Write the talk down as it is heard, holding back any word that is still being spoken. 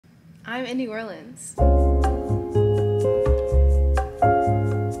I'm in New Orleans. Oh,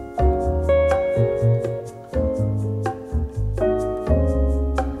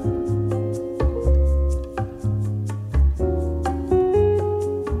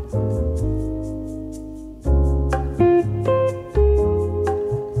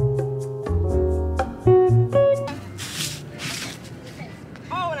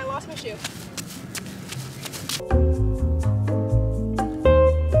 and I lost my shoe.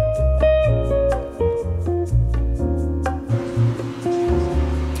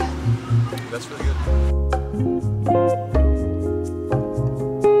 That's really good.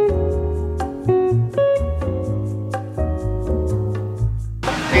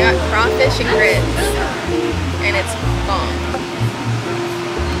 I got crawfish and grits, and it's bomb.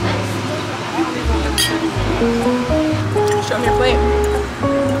 Show him your plate.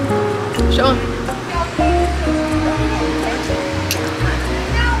 Show him.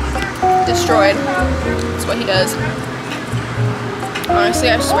 Destroyed. That's what he does. Honestly,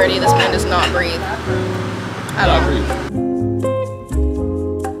 I swear to you, this man does not breathe at all.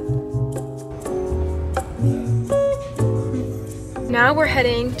 Now we're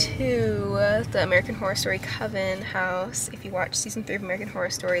heading to the American Horror Story Coven house. If you watched season 3 of American Horror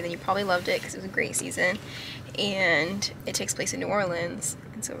Story, then you probably loved it because it was a great season. And it takes place in New Orleans.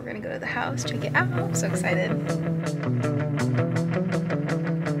 And so we're gonna go to the house, check it out. I'm so excited.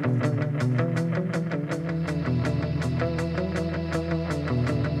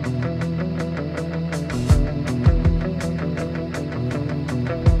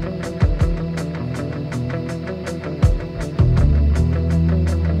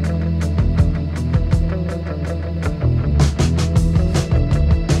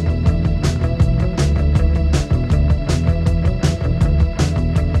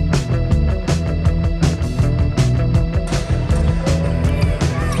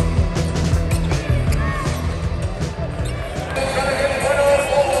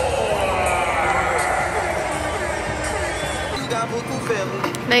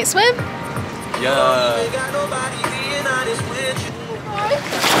 Night swim? Yeah. Look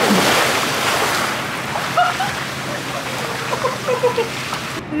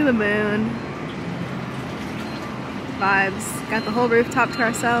at the moon. Vibes. Got the whole rooftop to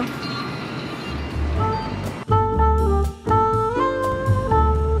ourselves.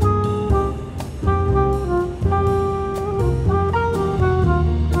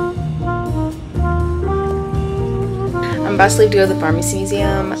 I'm about to leave to go to the Pharmacy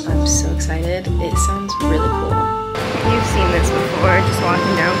Museum. I'm so excited. It sounds really cool. You've seen this before, just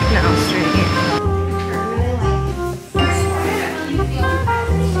walking down Canal Street.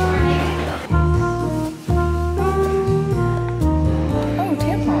 Oh,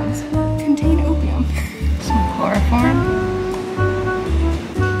 tampons contain opium. Some chloroform.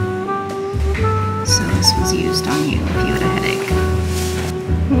 So this was used on you if you had a headache.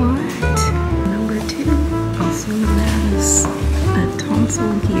 What? Number 2. Also known as a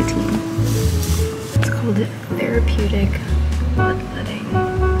tonsil guillotine. It's called therapeutic bloodletting,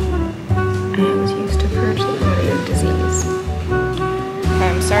 and it was used to purge the body of disease.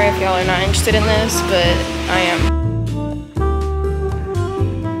 I'm sorry if y'all are not interested in this, but I am.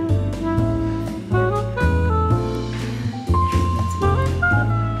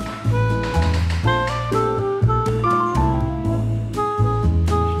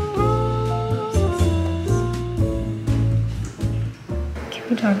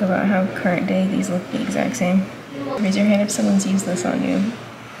 We talk about how current day these look the exact same. Raise your hand if someone's used this on you.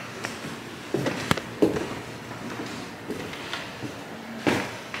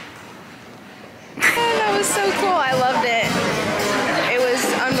 That was so cool. I loved it. It was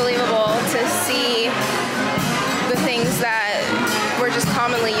unbelievable to see the things that were just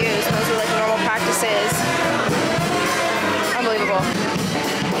commonly used. Those were like normal practices. Unbelievable.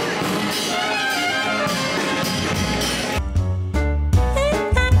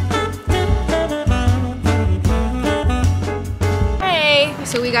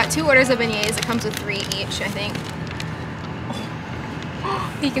 So we got 2 orders of beignets. It comes with 3 each, I think.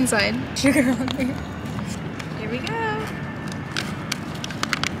 Peek inside. Sugar on there. Here we go.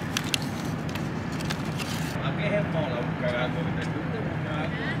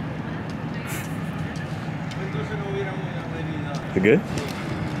 Is it good?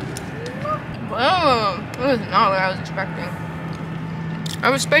 Wow, that was not what I was expecting. I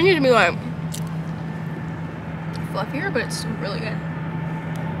was expecting it to be like fluffier, but it's really good.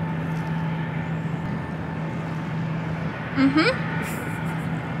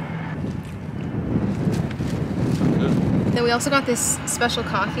 Then we also got this special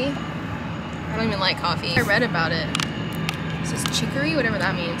coffee. I don't even like coffee. I read about it. says chicory, whatever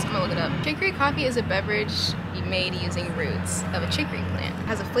that means. I'm gonna look it up. Chicory coffee is a beverage made using roots of a chicory plant. It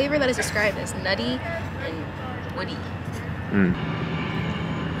has a flavor that is described as nutty and woody.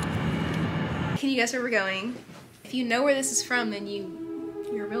 Can you guess where we're going? If you know where this is from, then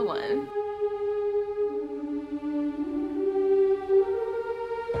you're a real one.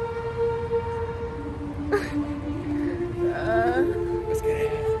 Let's get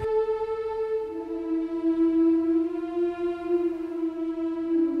it.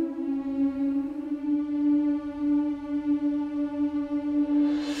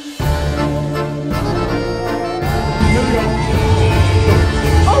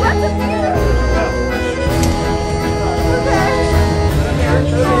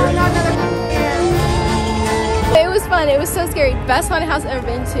 It was fun. It was so scary. Best haunted house I've ever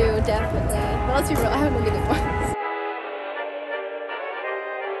been to, definitely. But let's be real, I haven't been to good ones.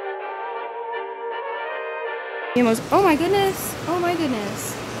 Oh my goodness. Oh my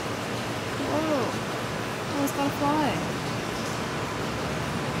goodness. Whoa. Oh, it's got a fly.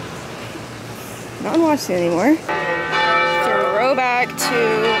 Not in Washington anymore. Throwback to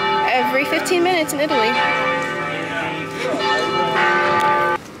every 15 minutes in Italy.